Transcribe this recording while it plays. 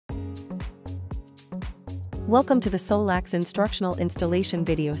Welcome to the SolaX instructional installation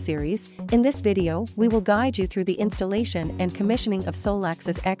video series. In this video, we will guide you through the installation and commissioning of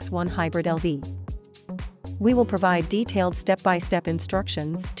SolaX's X1 Hybrid LV. We will provide detailed step-by-step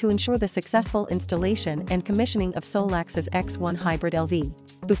instructions to ensure the successful installation and commissioning of SolaX's X1 Hybrid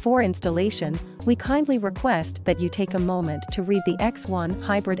LV. Before installation, we kindly request that you take a moment to read the X1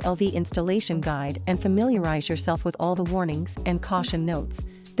 Hybrid LV installation guide and familiarize yourself with all the warnings and caution notes.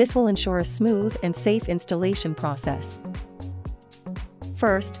 This will ensure a smooth and safe installation process.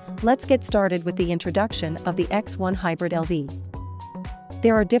 First, let's get started with the introduction of the X1 Hybrid LV.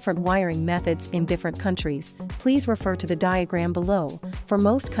 There are different wiring methods in different countries. Please refer to the diagram below. For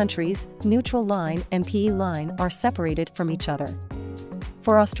most countries, neutral line and PE line are separated from each other.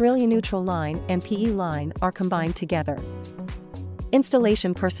 For Australia, neutral line and PE line are combined together.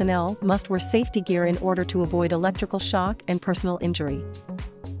 Installation personnel must wear safety gear in order to avoid electrical shock and personal injury.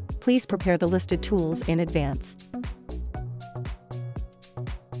 Please prepare the listed tools in advance.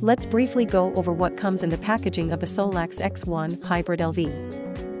 Let's briefly go over what comes in the packaging of the SolaX X1 Hybrid LV.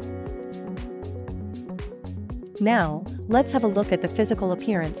 Now, let's have a look at the physical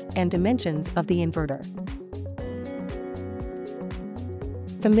appearance and dimensions of the inverter.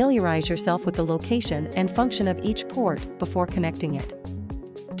 Familiarize yourself with the location and function of each port before connecting it.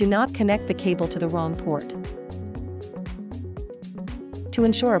 Do not connect the cable to the wrong port. To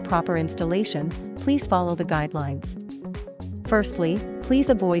ensure a proper installation, please follow the guidelines. Firstly, please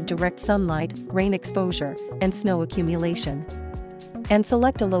avoid direct sunlight, rain exposure, and snow accumulation. And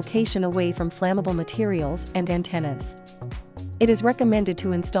select a location away from flammable materials and antennas. It is recommended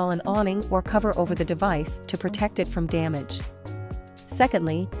to install an awning or cover over the device to protect it from damage.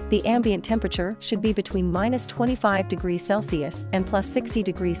 Secondly, the ambient temperature should be between -25 degrees Celsius and +60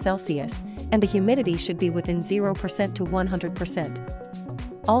 degrees Celsius, and the humidity should be within 0% to 100%.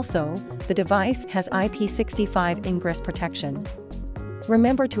 Also, the device has IP65 ingress protection.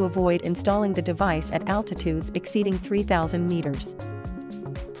 Remember to avoid installing the device at altitudes exceeding 3,000 meters.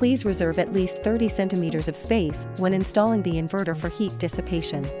 Please reserve at least 30 centimeters of space when installing the inverter for heat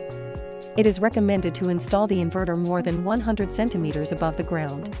dissipation. It is recommended to install the inverter more than 100 centimeters above the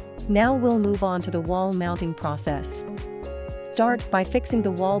ground. Now we'll move on to the wall mounting process. Start by fixing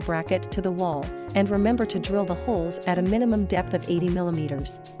the wall bracket to the wall, and remember to drill the holes at a minimum depth of 80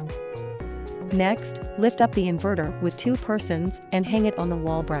 millimeters. Next, lift up the inverter with 2 persons and hang it on the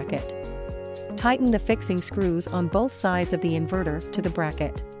wall bracket. Tighten the fixing screws on both sides of the inverter to the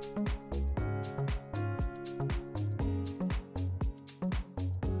bracket.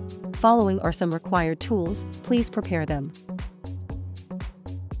 Following are some required tools, please prepare them.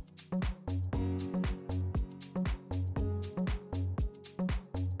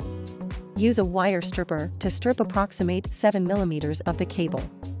 Use a wire stripper to strip approximate 7 millimeters of the cable.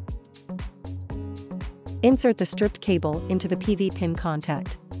 Insert the stripped cable into the PV pin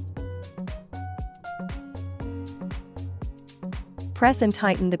contact. Press and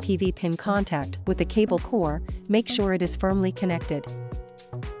tighten the PV pin contact with the cable core, make sure it is firmly connected.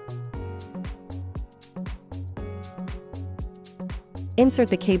 Insert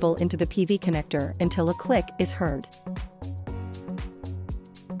the cable into the PV connector until a click is heard.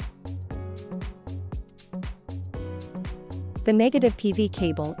 The negative PV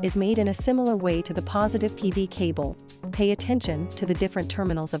cable is made in a similar way to the positive PV cable. Pay attention to the different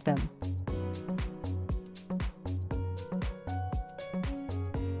terminals of them.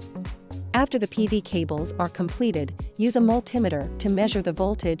 After the PV cables are completed, use a multimeter to measure the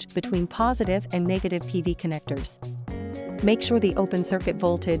voltage between positive and negative PV connectors. Make sure the open circuit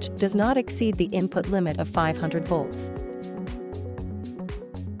voltage does not exceed the input limit of 500 volts.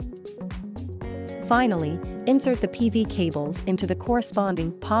 Finally, insert the PV cables into the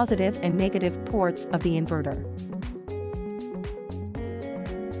corresponding positive and negative ports of the inverter.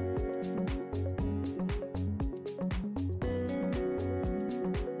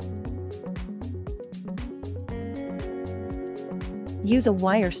 Use a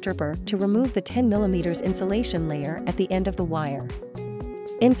wire stripper to remove the 10 mm insulation layer at the end of the wire.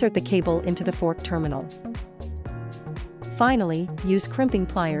 Insert the cable into the fork terminal. Finally, use crimping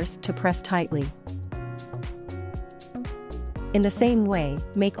pliers to press tightly. In the same way,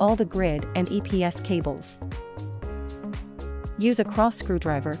 make all the grid and EPS cables. Use a cross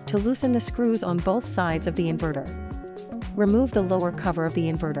screwdriver to loosen the screws on both sides of the inverter. Remove the lower cover of the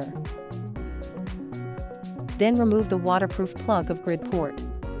inverter. Then remove the waterproof plug of grid port.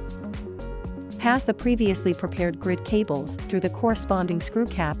 Pass the previously prepared grid cables through the corresponding screw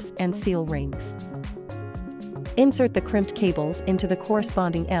caps and seal rings. Insert the crimped cables into the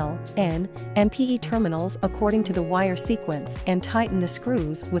corresponding L, N, and PE terminals according to the wire sequence and tighten the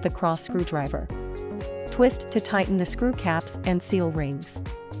screws with a cross screwdriver. Twist to tighten the screw caps and seal rings.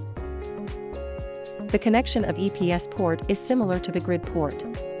 The connection of EPS port is similar to the grid port.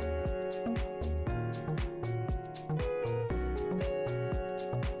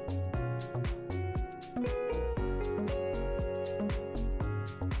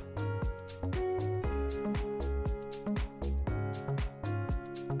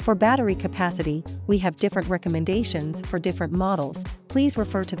 For battery capacity, we have different recommendations for different models. Please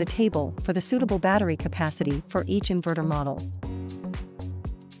refer to the table for the suitable battery capacity for each inverter model.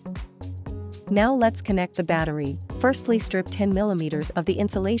 Now let's connect the battery. Firstly, strip 10 mm of the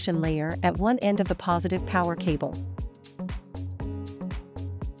insulation layer at one end of the positive power cable.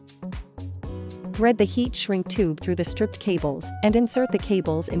 Thread the heat shrink tube through the stripped cables and insert the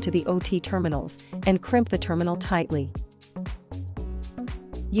cables into the OT terminals and crimp the terminal tightly.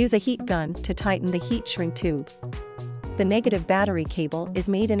 Use a heat gun to tighten the heat shrink tube. The negative battery cable is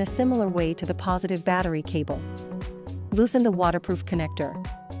made in a similar way to the positive battery cable. Loosen the waterproof connector.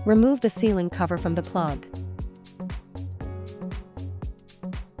 Remove the sealing cover from the plug.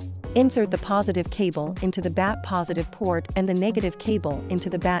 Insert the positive cable into the BAT positive port and the negative cable into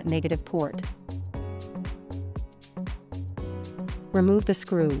the BAT negative port. Remove the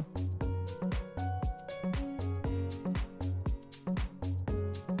screw.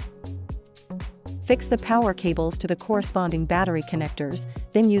 Fix the power cables to the corresponding battery connectors,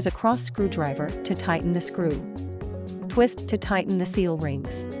 then use a cross screwdriver to tighten the screw. Twist to tighten the seal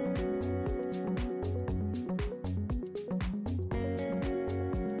rings.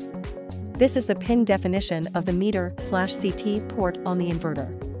 This is the pin definition of the meter/CT port on the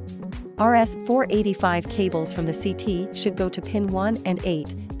inverter. RS485 cables from the CT should go to pin 1 and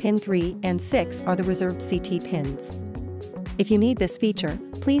 8, pin 3 and 6 are the reserved CT pins. If you need this feature,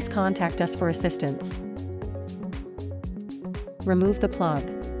 please contact us for assistance. Remove the plug.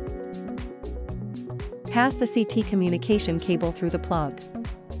 Pass the CT communication cable through the plug.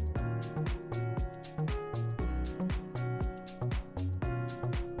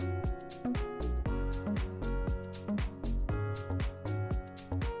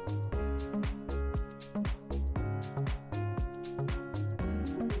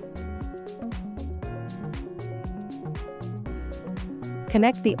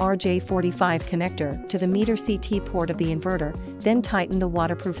 Connect the RJ45 connector to the meter CT port of the inverter, then tighten the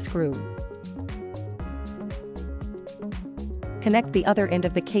waterproof screw. Connect the other end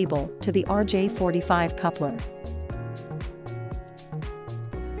of the cable to the RJ45 coupler.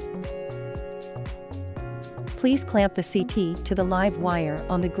 Please clamp the CT to the live wire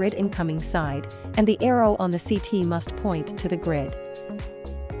on the grid incoming side, and the arrow on the CT must point to the grid.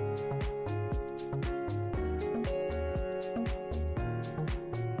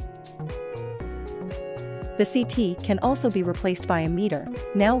 The CT can also be replaced by a meter.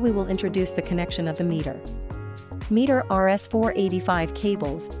 Now we will introduce the connection of the meter. Meter RS485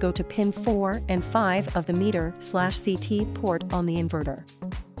 cables go to pin 4 and 5 of the meter/CT port on the inverter.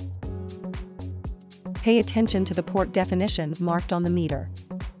 Pay attention to the port definition marked on the meter.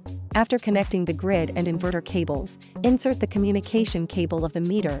 After connecting the grid and inverter cables, insert the communication cable of the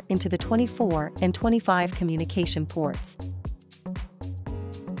meter into the 24 and 25 communication ports.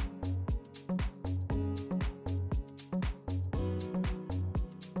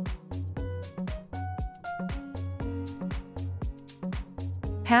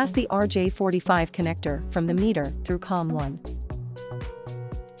 Pass the RJ45 connector from the meter through COM1.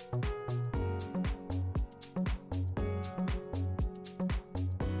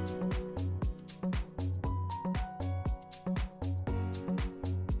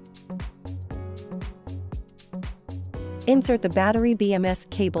 Insert the battery BMS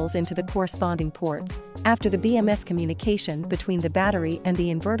cables into the corresponding ports. After the BMS communication between the battery and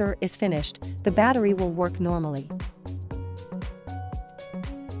the inverter is finished, the battery will work normally.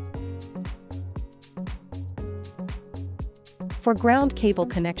 For ground cable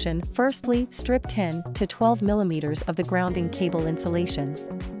connection, firstly, strip 10 to 12 mm of the grounding cable insulation.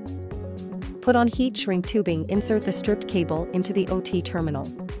 Put on heat shrink tubing, insert the stripped cable into the OT terminal.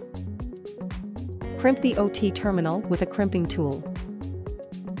 Crimp the OT terminal with a crimping tool.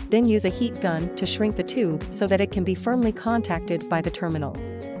 Then use a heat gun to shrink the tube so that it can be firmly contacted by the terminal.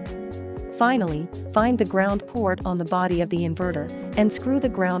 Finally, find the ground port on the body of the inverter and screw the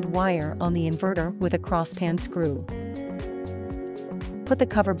ground wire on the inverter with a crosspan screw. Put the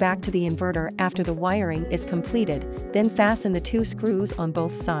cover back to the inverter after the wiring is completed, then fasten the 2 screws on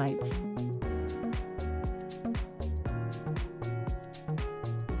both sides.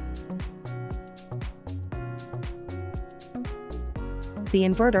 the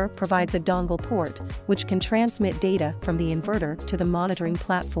inverter provides a dongle port, which can transmit data from the inverter to the monitoring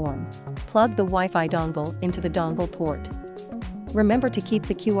platform. Plug the Wi-Fi dongle into the dongle port. Remember to keep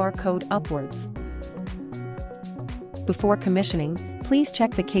the QR code upwards. Before commissioning, please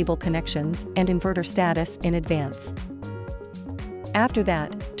check the cable connections and inverter status in advance. After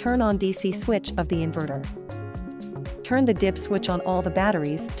that, turn on DC switch of the inverter. Turn the dip switch on all the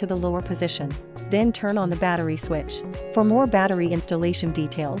batteries to the lower position. Then turn on the battery switch. For more battery installation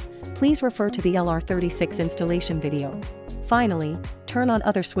details, please refer to the LR36 installation video. Finally, turn on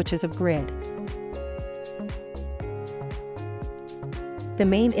other switches of grid. The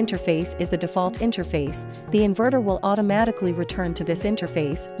main interface is the default interface. The inverter will automatically return to this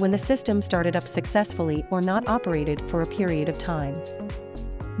interface when the system started up successfully or not operated for a period of time.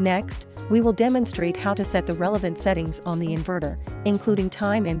 Next, we will demonstrate how to set the relevant settings on the inverter, including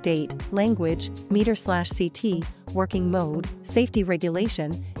time and date, language, meter/CT, working mode, safety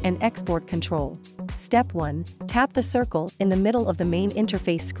regulation, and export control. Step 1. Tap the circle in the middle of the main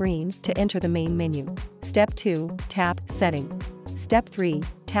interface screen to enter the main menu. Step 2. Tap Setting. Step 3.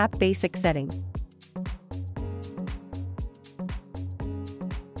 Tap Basic Setting.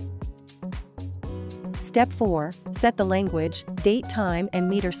 Step 4. Set the language, date, time, and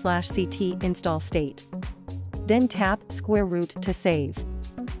meter/CT install state. Then tap square root to save.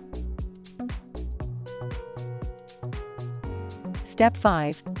 Step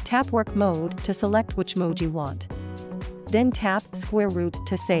 5. Tap Work Mode to select which mode you want. Then tap square root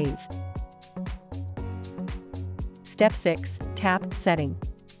to save. Step 6. Tap Setting.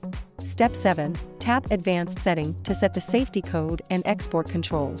 Step 7. Tap Advanced Setting to set the safety code and export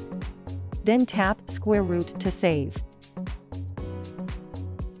control. Then tap square root to save.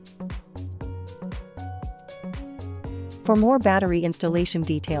 For more battery installation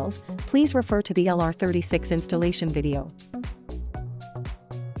details, please refer to the LR36 installation video.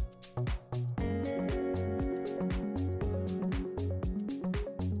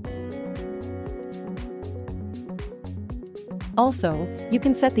 Also, you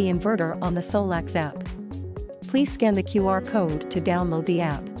can set the inverter on the SolaX app. Please scan the QR code to download the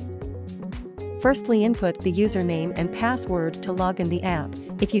app. Firstly, input the username and password to log in the app.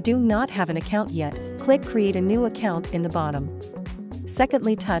 If you do not have an account yet, click Create a new account in the bottom.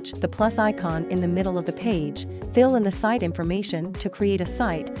 Secondly, touch the plus icon in the middle of the page, fill in the site information to create a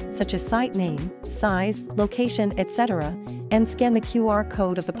site, such as site name, size, location, etc., and scan the QR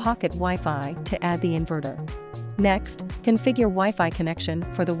code of the pocket Wi-Fi to add the inverter. Next, configure Wi-Fi connection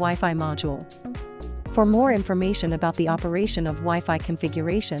for the Wi-Fi module. For more information about the operation of Wi-Fi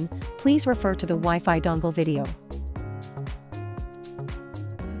configuration, please refer to the Wi-Fi dongle video.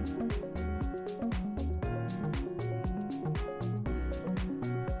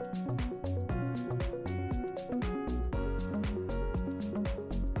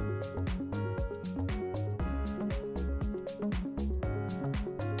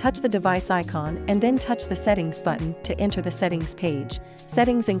 Touch the device icon and then touch the Settings button to enter the settings page.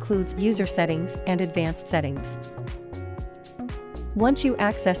 Settings includes User Settings and Advanced Settings. Once you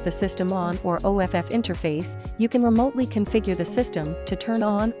access the System On or OFF interface, you can remotely configure the system to turn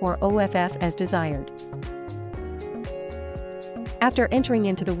on or OFF as desired. After entering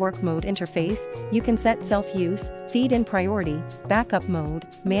into the Work Mode interface, you can set Self-Use, Feed-in Priority, Backup Mode,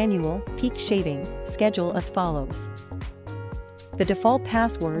 Manual, Peak Shaving, Schedule as follows. The default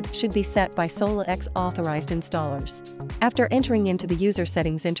password should be set by SolaX authorized installers. After entering into the User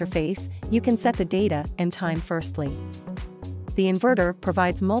Settings interface, you can set the data and time firstly. The inverter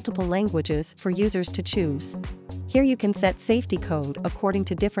provides multiple languages for users to choose. Here you can set safety code according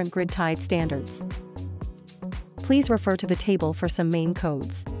to different grid-tied standards. Please refer to the table for some main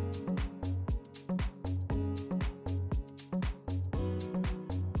codes.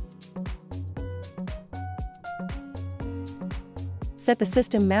 Set the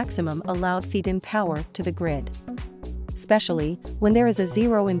system maximum allowed feed-in power to the grid. Especially, when there is a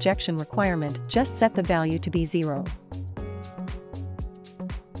zero injection requirement, just set the value to be 0.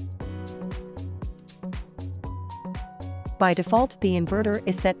 By default, the inverter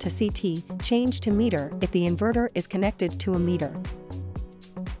is set to CT, change to meter if the inverter is connected to a meter.